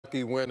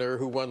lucky winner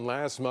who won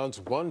last month's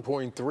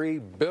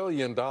 $1.3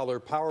 billion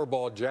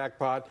Powerball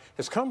jackpot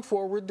has come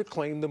forward to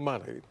claim the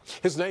money.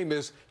 His name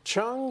is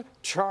Cheng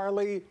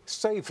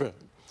Saephan.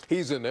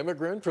 He's an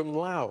immigrant from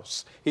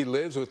Laos. He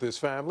lives with his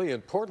family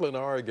in Portland,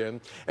 Oregon,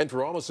 and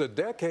for almost a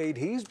decade,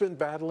 he's been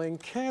battling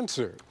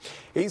cancer.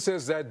 He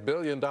says that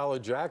billion-dollar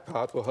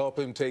jackpot will help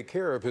him take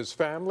care of his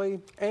family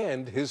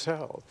and his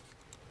health.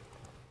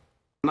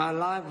 My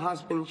life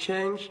has been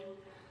changed.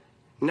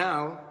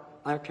 Now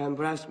I can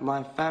bless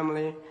my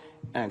family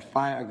and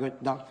find a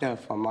good doctor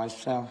for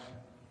myself.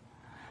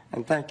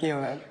 And thank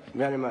you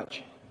very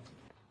much.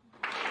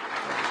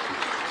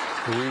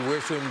 We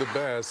wish him the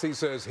best. He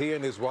says he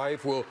and his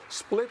wife will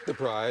split the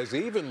prize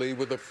evenly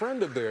with a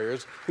friend of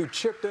theirs who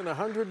chipped in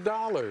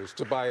 $100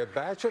 to buy a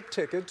batch of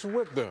tickets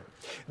with them.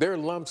 Their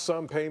lump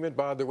sum payment,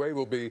 by the way,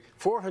 will be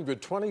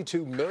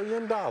 $422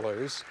 million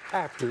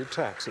after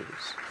taxes.